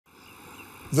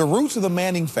The roots of the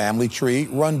Manning family tree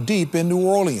run deep in New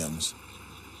Orleans.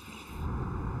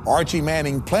 Archie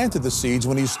Manning planted the seeds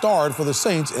when he starred for the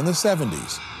Saints in the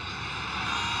 70s.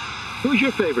 Who's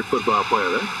your favorite football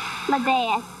player, then? My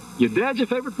dad. Your dad's your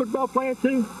favorite football player,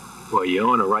 too? Well, you're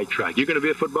on the right track. You're going to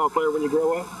be a football player when you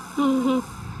grow up?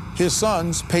 Mm-hmm. His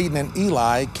sons, Peyton and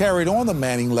Eli, carried on the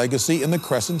Manning legacy in the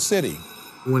Crescent City.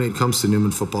 When it comes to Newman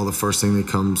football, the first thing that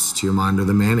comes to your mind are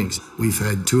the Mannings. We've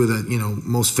had two of the,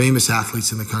 most famous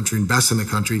athletes in the country and best in the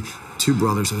country, two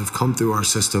brothers that have come through our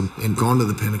system and gone to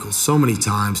the pinnacle so many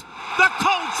times. The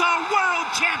Colts are world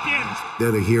champions!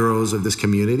 They're the heroes of this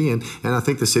community and I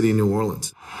think the city of New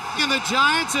Orleans. And the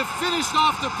Giants have finished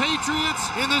off the Patriots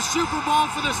in the Super Bowl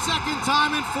for the second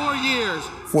time in 4 years.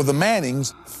 For the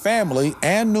Mannings, family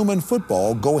and Newman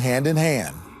football go hand in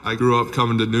hand. I grew up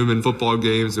coming to Newman football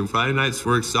games, and Friday nights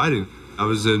were exciting. I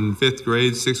was in 5th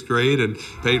grade, 6th grade, and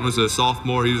Peyton was a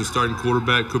sophomore. He was a starting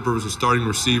quarterback. Cooper was a starting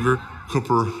receiver.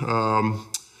 Cooper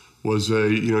was a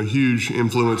huge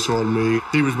influence on me.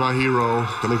 He was my hero.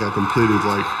 I think I completed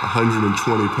like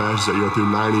 120 passes that year, threw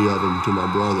 90 of them to my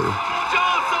brother. Good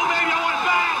job, so baby, I want it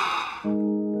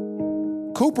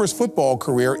back! Cooper's football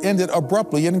career ended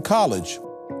abruptly in college,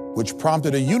 which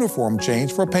prompted a uniform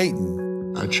change for Peyton.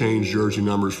 I changed jersey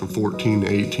numbers from 14 to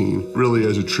 18, really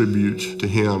as a tribute to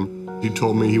him. He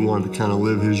told me he wanted to kind of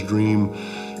live his dream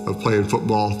of playing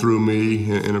football through me,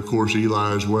 and of course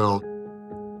Eli as well.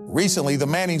 Recently, the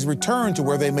Mannings returned to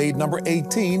where they made number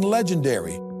 18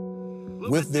 legendary,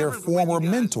 with their former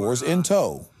mentors in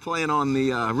tow. Playing on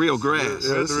the real grass.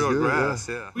 Yeah, the real grass,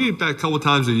 yeah. We get back a couple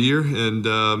times a year, and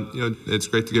it's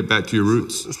great to get back to your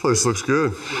roots. This place looks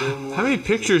good. How many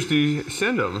pictures do you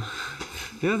send them?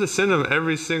 You have to send them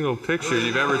every single picture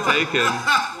you've ever taken.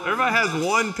 Everybody has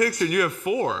one picture, you have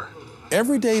 4.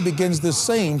 Every day begins the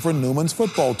same for Newman's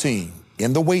football team,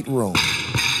 in the weight room.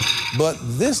 But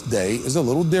this day is a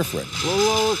little different. A little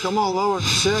lower, come on, lower.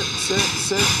 Sit.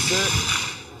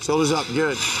 Shoulders up,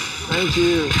 good. Thank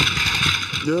you.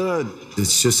 Good.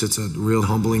 It's a real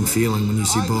humbling feeling when you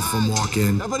see both of them walk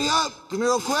in. Everybody up, come here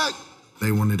real quick.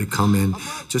 They wanted to come in,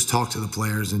 just talk to the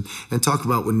players and talk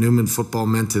about what Newman football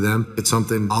meant to them. It's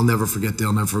something I'll never forget,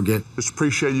 they'll never forget. Just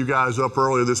appreciate you guys up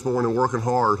early this morning working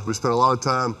hard. We spent a lot of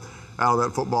time out on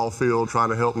that football field trying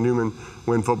to help Newman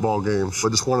win football games. I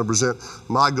just want to present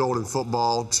my gold in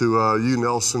football to you,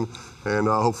 Nelson, and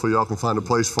hopefully y'all can find a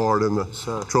place for it in the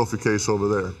trophy case over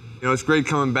there. It's great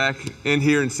coming back in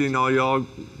here and seeing all y'all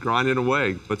grinding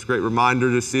away. It's a great reminder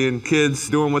to seeing kids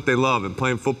doing what they love and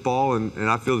playing football, and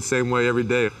I feel the same way every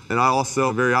day. And I also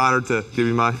am very honored to give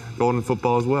you my golden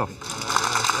football as well.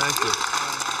 Thank you.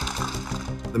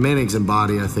 The Mannings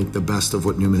embody, I think, the best of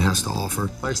what Newman has to offer.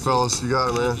 Thanks, fellas. You got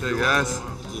it, man. Hey, guys.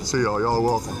 See y'all. Y'all are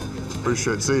welcome.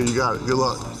 Appreciate it. See you. You got it. Good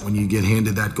luck. When you get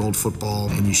handed that gold football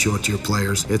and you show it to your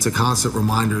players, it's a constant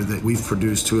reminder that we've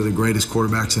produced two of the greatest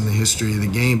quarterbacks in the history of the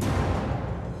game.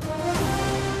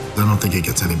 I don't think it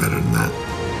gets any better than that.